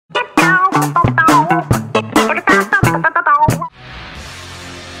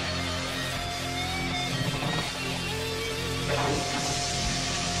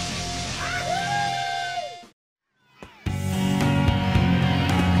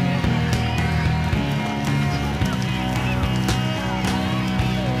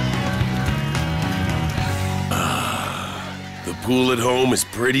pool at home is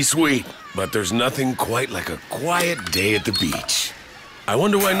pretty sweet, but there's nothing quite like a quiet day at the beach. I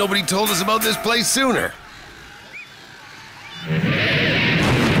wonder why nobody told us about this place sooner.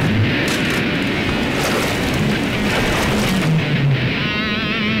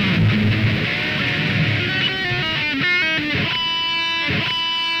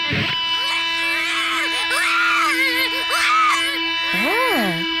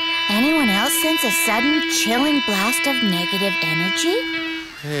 Anyone else sense a sudden, chilling blast of negative energy?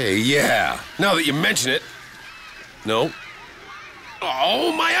 Hey, yeah. Now that you mention it. No.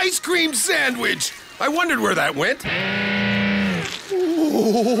 Oh, my ice cream sandwich! I wondered where that went.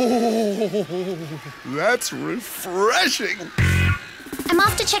 Oh, that's refreshing. I'm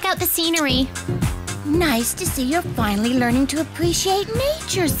off to check out the scenery. Nice to see you're finally learning to appreciate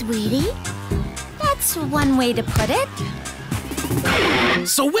nature, sweetie. That's one way to put it.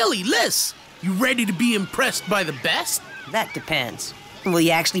 So, Willy, Liz, you ready to be impressed by the best? That depends. Will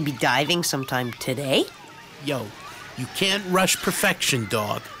you actually be diving sometime today? Yo, you can't rush perfection,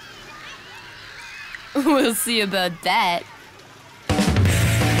 dog. We'll see about that.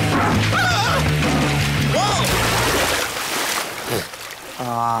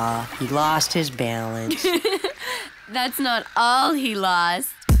 Aw, he lost his balance. That's not all he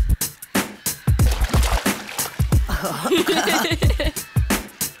lost.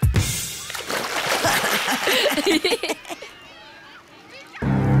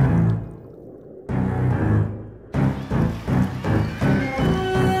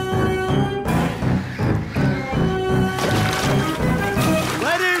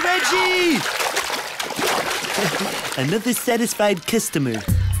 Water, Reggie! Another satisfied customer.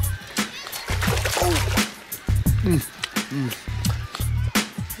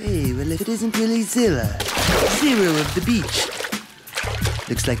 Hey, well, if it isn't Willy Zilla, Zero of the beach.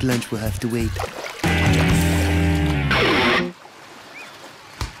 Looks like lunch will have to wait.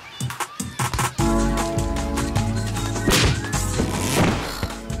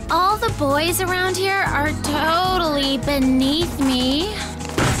 All the boys around here are totally beneath me.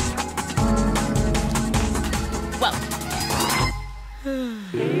 Well.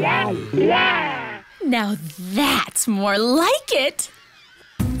 Now that's more like it.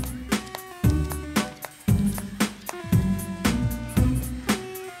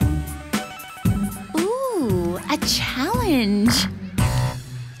 Ooh, a challenge.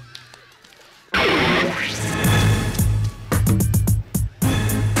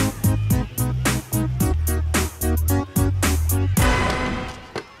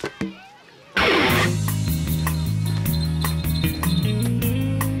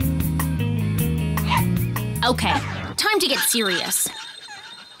 Okay, time to get serious.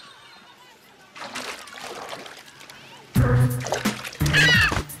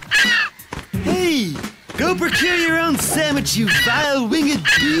 Hey! Go procure your own sandwich, you vile winged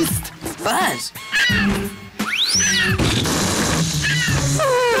beast! Buzz!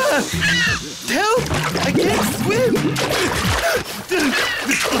 Help! I can't swim!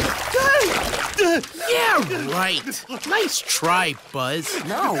 Yeah, right. Nice try, Buzz.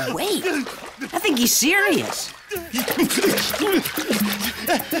 No, wait. I think he's serious.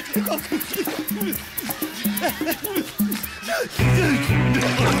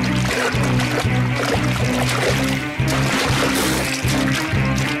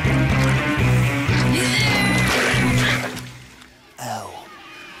 Ow.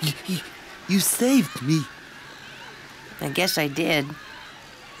 You saved me. I guess I did.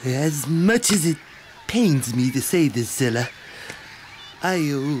 As much as it pains me to say this, Zilla, I owe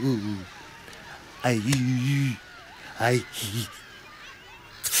you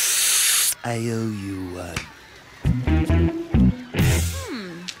one.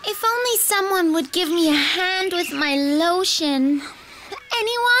 If only someone would give me a hand with my lotion.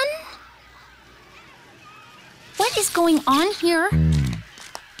 Anyone? What is going on here?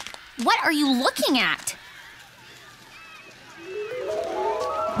 What are you looking at?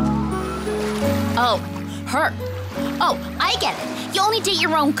 Oh, her. Oh, I get it. You only date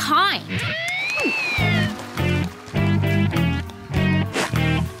your own kind.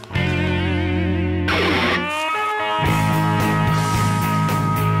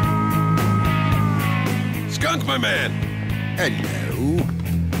 Skunk, my man. Hello.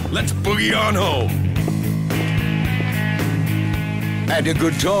 Let's boogie on home. Had a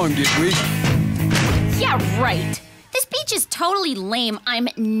good time, did we? Yeah, right. This beach is totally lame. I'm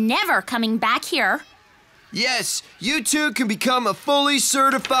never coming back here. Yes, you two can become a fully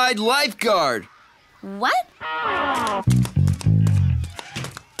certified lifeguard. What?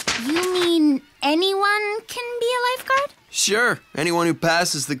 You mean anyone can be a lifeguard? Sure, anyone who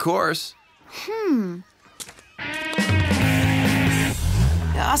passes the course.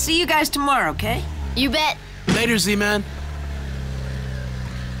 I'll see you guys tomorrow, okay? You bet. Later, Z-Man.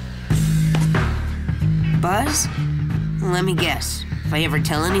 Buzz? Let me guess. If I ever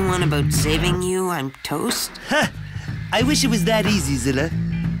tell anyone about saving you, I'm toast? Ha! I wish it was that easy, Zilla.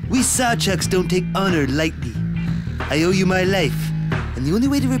 We SAWCHUCKs don't take honor lightly. I owe you my life, and the only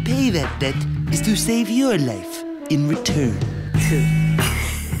way to repay that debt is to save your life in return.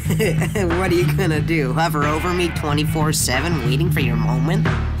 What are you gonna do? Hover over me 24/7 waiting for your moment?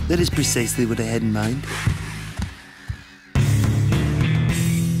 That is precisely what I had in mind.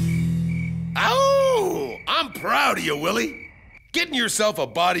 Ow! I'm proud of you, Willy. Getting yourself a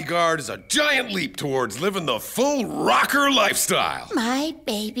bodyguard is a giant leap towards living the full rocker lifestyle. My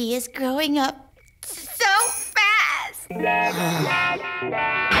baby is growing up so fast.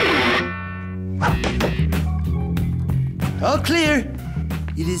 All clear.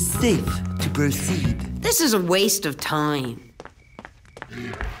 It is safe to proceed. This is a waste of time.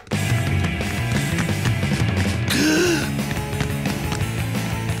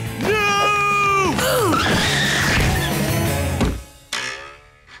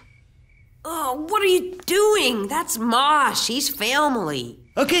 Oh, what are you doing? That's Ma. She's family.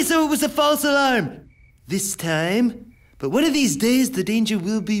 Okay, so it was a false alarm. This time. But one of these days, the danger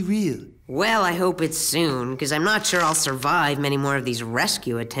will be real. Well, I hope it's soon, because I'm not sure I'll survive many more of these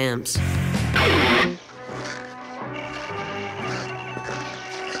rescue attempts.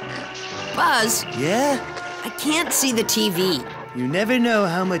 Buzz, Yeah? I can't see the TV. You never know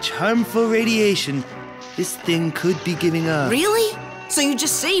how much harmful radiation this thing could be giving off. Really? So you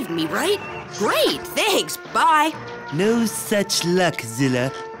just saved me, right? Great, thanks, bye. No such luck,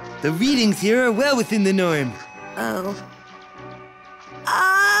 Zilla. The readings here are well within the norm. Oh.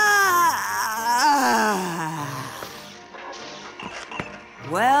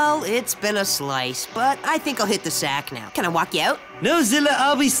 Well, it's been a slice, but I think I'll hit the sack now. Can I walk you out? No, Zilla,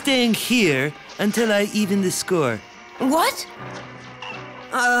 I'll be staying here until I even the score. What?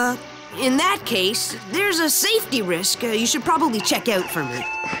 In that case, there's a safety risk. You should probably check out for me.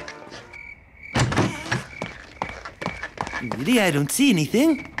 Really, I don't see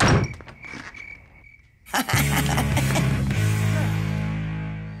anything.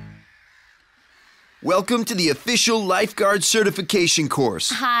 Welcome to the official lifeguard certification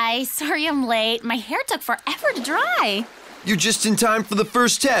course. Hi, sorry I'm late. My hair took forever to dry. You're just in time for the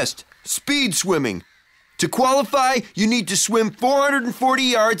first test, speed swimming. To qualify, you need to swim 440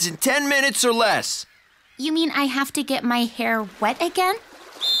 yards in 10 minutes or less. You mean I have to get my hair wet again?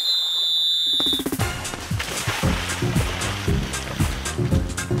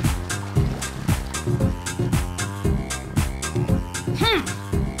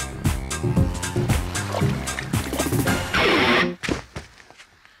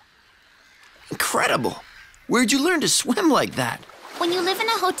 Incredible. Where'd you learn to swim like that? When you live in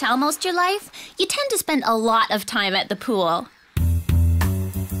a hotel most of your life, you tend to spend a lot of time at the pool.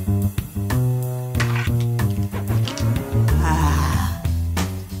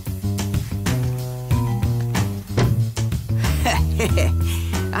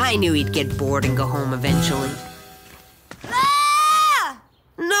 I knew he'd get bored and go home eventually. Ah!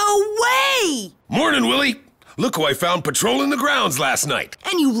 No way! Morning, Willy. Look who I found patrolling the grounds last night.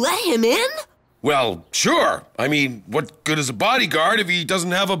 And you let him in? Well, sure. I mean, what good is a bodyguard if he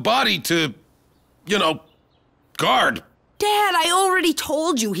doesn't have a body to, guard? Dad, I already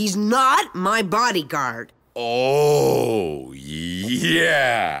told you he's not my bodyguard. Oh,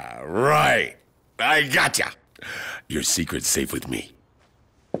 yeah, right. I gotcha. Your secret's safe with me.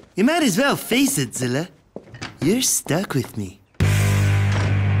 You might as well face it, Zilla. You're stuck with me.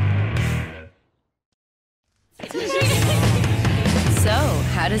 So,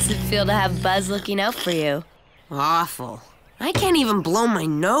 how does it feel to have Buzz looking out for you? Awful. I can't even blow my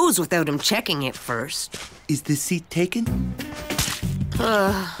nose without him checking it first. Is the seat taken?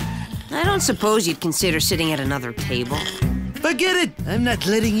 I don't suppose you'd consider sitting at another table. Forget it! I'm not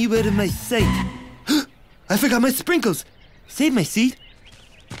letting you out of my sight. I forgot my sprinkles. Save my seat.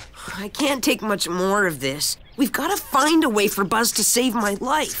 I can't take much more of this. We've got to find a way for Buzz to save my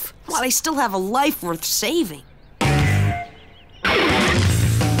life, while I still have a life worth saving.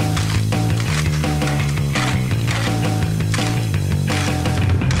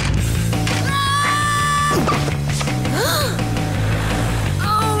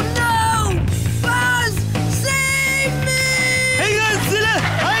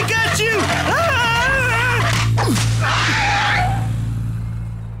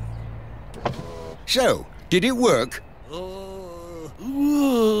 So, did it work?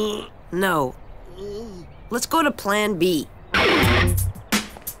 No. Let's go to Plan B.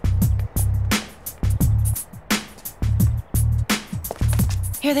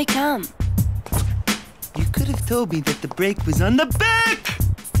 Here they come. You could have told me that the brake was on the back!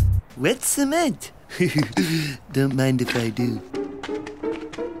 Wet cement. Don't mind if I do.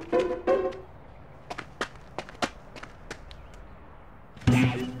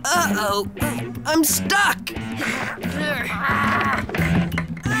 Uh-oh, I'm stuck.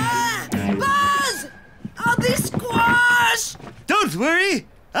 Buzz! I'll be squashed! Don't worry,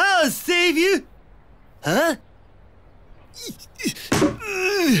 I'll save you. Huh?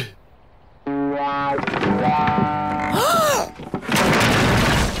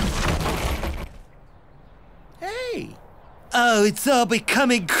 Hey! Oh, it's all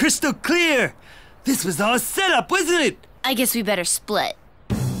becoming crystal clear. This was all set up, wasn't it? I guess we better split.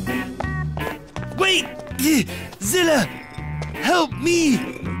 Wait! Zilla! Help me!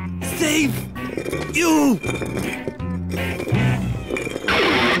 Save you!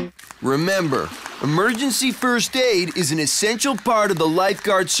 Remember, emergency first aid is an essential part of the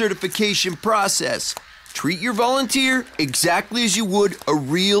lifeguard certification process. Treat your volunteer exactly as you would a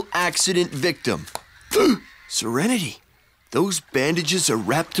real accident victim. Serenity, those bandages are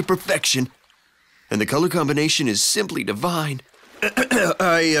wrapped to perfection, and the color combination is simply divine.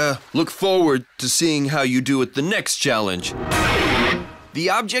 I look forward to seeing how you do at the next challenge. The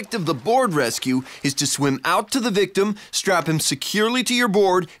object of the board rescue is to swim out to the victim, strap him securely to your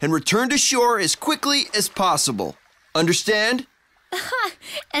board, and return to shore as quickly as possible. Understand?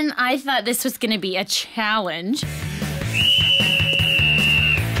 And I thought this was gonna be a challenge.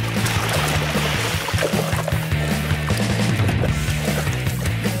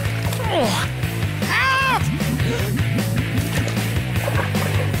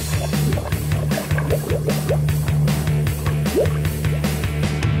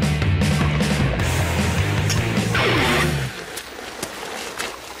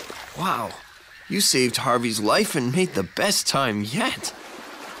 Wow, you saved Harvey's life and made the best time yet.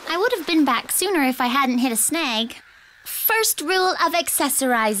 I would have been back sooner if I hadn't hit a snag. First rule of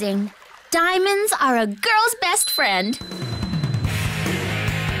accessorizing. Diamonds are a girl's best friend.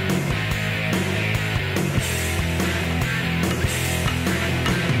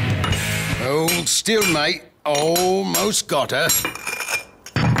 Hold still, mate. Almost got her.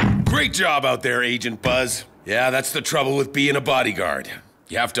 Great job out there, Agent Buzz. Yeah, that's the trouble with being a bodyguard.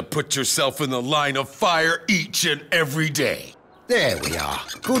 You have to put yourself in the line of fire each and every day. There we are.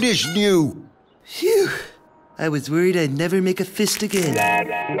 Good as new. Phew. I was worried I'd never make a fist again.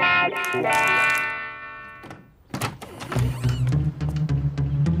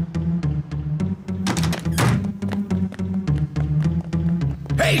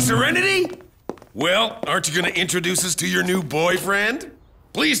 Hey, Serenity! Well, aren't you gonna introduce us to your new boyfriend?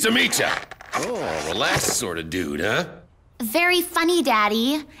 Pleased to meet ya. Oh, relaxed sort of dude, huh? Very funny,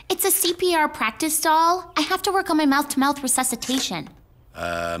 Daddy. It's a CPR practice doll. I have to work on my mouth-to-mouth resuscitation.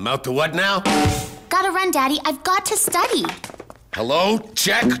 Mouth to what now? Gotta run, Daddy. I've got to study. Hello?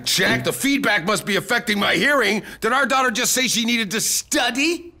 Check, check. The feedback must be affecting my hearing. Did our daughter just say she needed to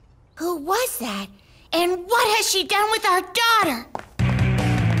study? Who was that? And what has she done with our daughter?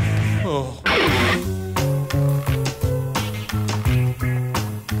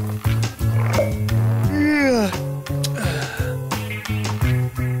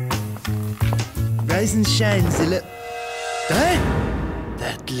 Rise and shine, Zilla.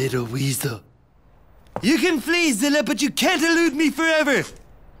 That little weasel. You can flee, Zilla, but you can't elude me forever.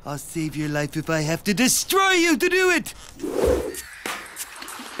 I'll save your life if I have to destroy you to do it.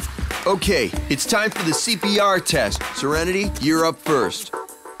 Okay, it's time for the CPR test. Serenity, you're up first.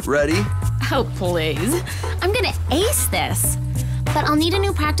 Ready? Oh, please. I'm gonna ace this. But I'll need a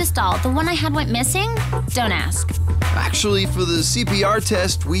new practice doll. The one I had went missing? Don't ask. Actually, for the CPR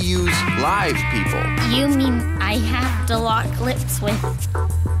test, we use live people. You mean I have to lock lips with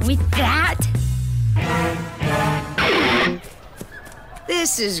that?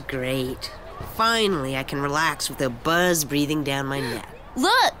 This is great. Finally, I can relax with a buzz breathing down my neck.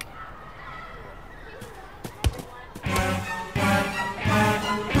 Look!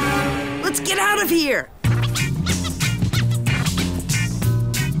 Let's get out of here!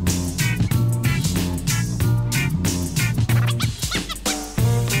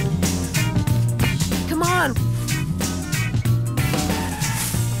 Come on!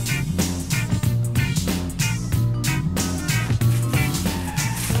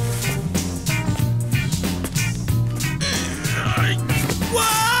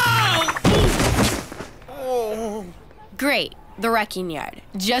 Great. The wrecking yard.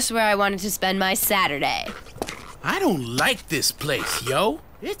 Just where I wanted to spend my Saturday. I don't like this place, yo.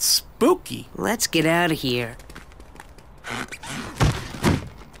 It's spooky. Let's get out of here.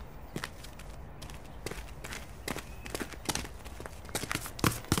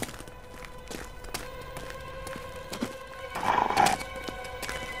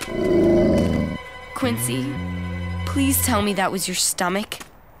 Quincy, please tell me that was your stomach.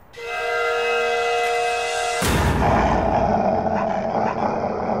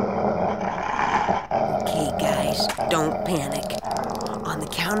 Okay, guys, don't panic. On the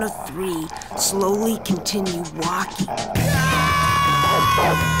count of 3, slowly continue walking.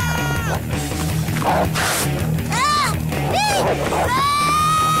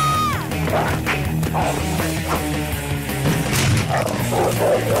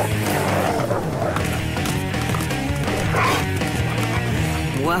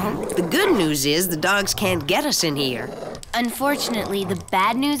 Well, the good news is the dogs can't get us in here. Unfortunately, the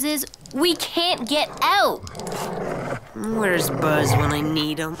bad news is we can't get out. Where's Buzz when I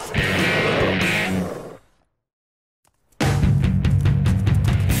need him?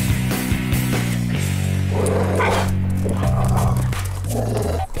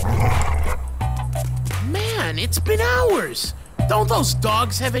 Man, it's been hours. Don't those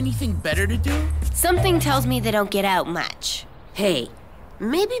dogs have anything better to do? Something tells me they don't get out much. Hey,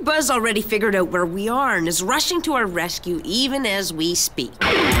 maybe Buzz already figured out where we are and is rushing to our rescue even as we speak.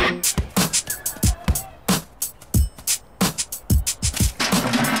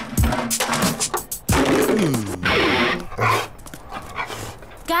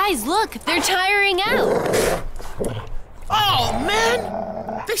 Guys, look, they're tiring out. Oh,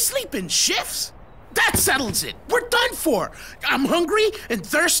 man! They sleep in shifts? That settles it. We're done for. I'm hungry and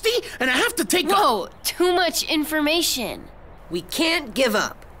thirsty, and I have to take Whoa, too much information. We can't give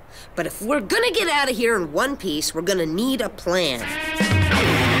up. But if we're gonna get out of here in one piece, we're gonna need a plan.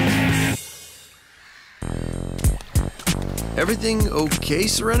 Everything okay,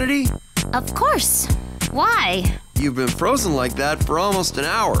 Serenity? Of course. Why? You've been frozen like that for almost an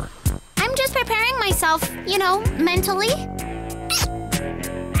hour. I'm just preparing myself, you know, mentally.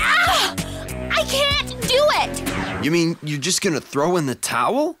 Ah! I can't do it! You mean you're just gonna throw in the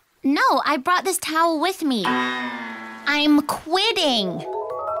towel? No, I brought this towel with me. I'm quitting.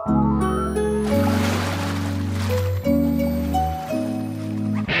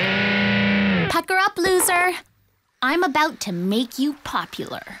 Pucker up, loser. I'm about to make you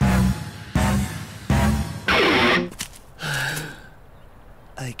popular.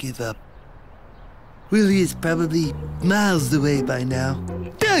 I give up. Willy is probably miles away by now.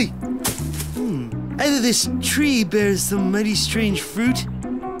 Die! Either this tree bears some mighty strange fruit,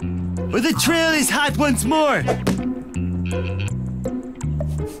 or the trail is hot once more!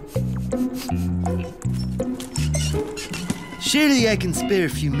 Surely I can spare a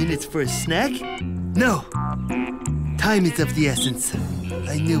few minutes for a snack? No! Time is of the essence.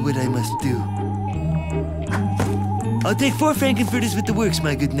 I know what I must do. I'll take 4 frankenfurters with the works,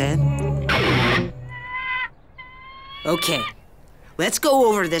 my good man. Okay, let's go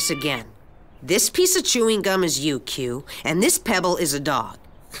over this again. This piece of chewing gum is you, Q, and this pebble is a dog.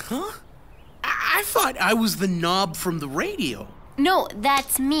 Huh? I thought I was the knob from the radio. No,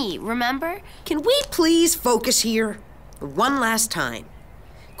 that's me, remember? Can we please focus here? One last time.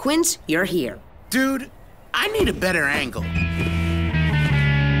 Quince, you're here. Dude, I need a better angle.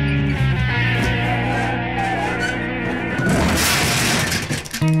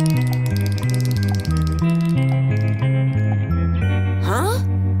 Huh?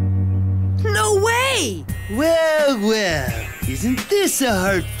 No way! Well, well, isn't this a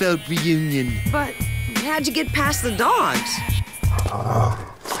heartfelt reunion? But how'd you get past the dogs?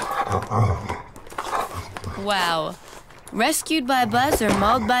 Wow. Rescued by Buzz or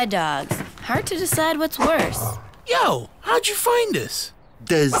mauled by dogs. Hard to decide what's worse. Yo, how'd you find us?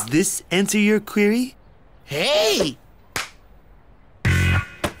 Does this answer your query? Hey!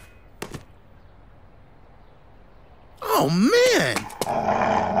 Oh, man!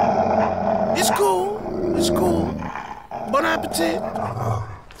 It's cool. It's cool. Bon appetit.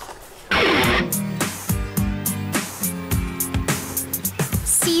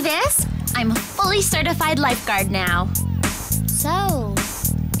 See this? I'm a fully certified lifeguard now. So,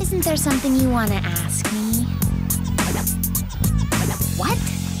 isn't there something you want to ask me? What?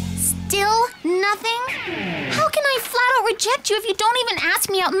 Still nothing? How can I flat out reject you if you don't even ask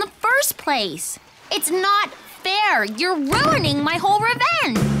me out in the first place? It's not fair. You're ruining my whole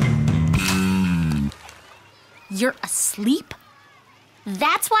revenge. You're asleep?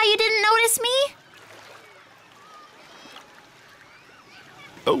 That's why you didn't notice me?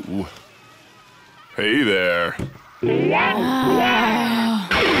 Oh. Hey there.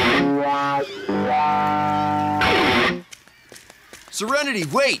 Serenity,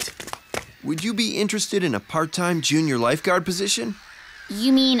 wait! Would you be interested in a part-time junior lifeguard position?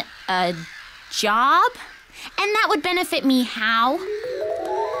 You mean a job? And that would benefit me how?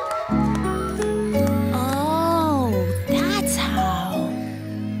 Oh, that's how.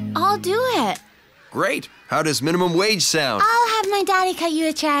 I'll do it. Great. How does minimum wage sound? I'll have my daddy cut you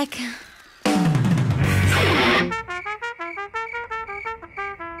a check.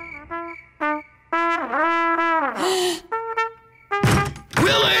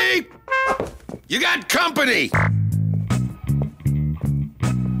 Willy! You got company!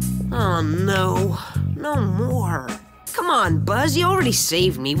 Oh, no. No more. Come on, Buzz. You already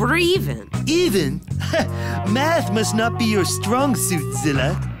saved me. We're even. Even? Math must not be your strong suit,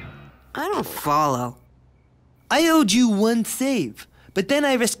 Zilla. I don't follow. I owed you 1 save, but then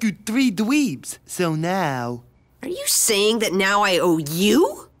I rescued 3 dweebs, so now... Are you saying that now I owe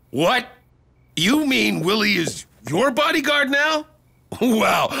you? What? You mean Willy is your bodyguard now?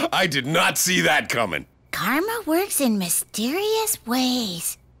 Wow, I did not see that coming. Karma works in mysterious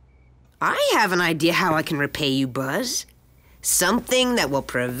ways. I have an idea how I can repay you, Buzz. Something that will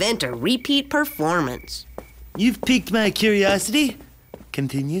prevent a repeat performance. You've piqued my curiosity.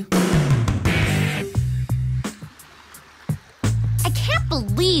 Continue. I can't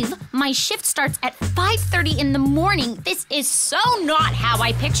believe my shift starts at 5:30 in the morning. This is so not how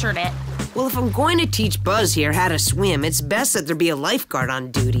I pictured it. Well, if I'm going to teach Buzz here how to swim, it's best that there be a lifeguard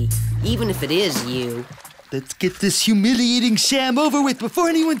on duty, even if it is you. Let's get this humiliating sham over with before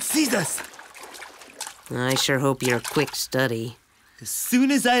anyone sees us. I sure hope you're a quick study. As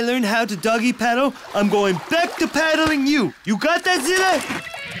soon as I learn how to doggy paddle, I'm going back to paddling you. You got that, Zilla?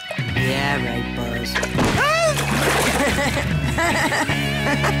 Yeah, right, Buzz.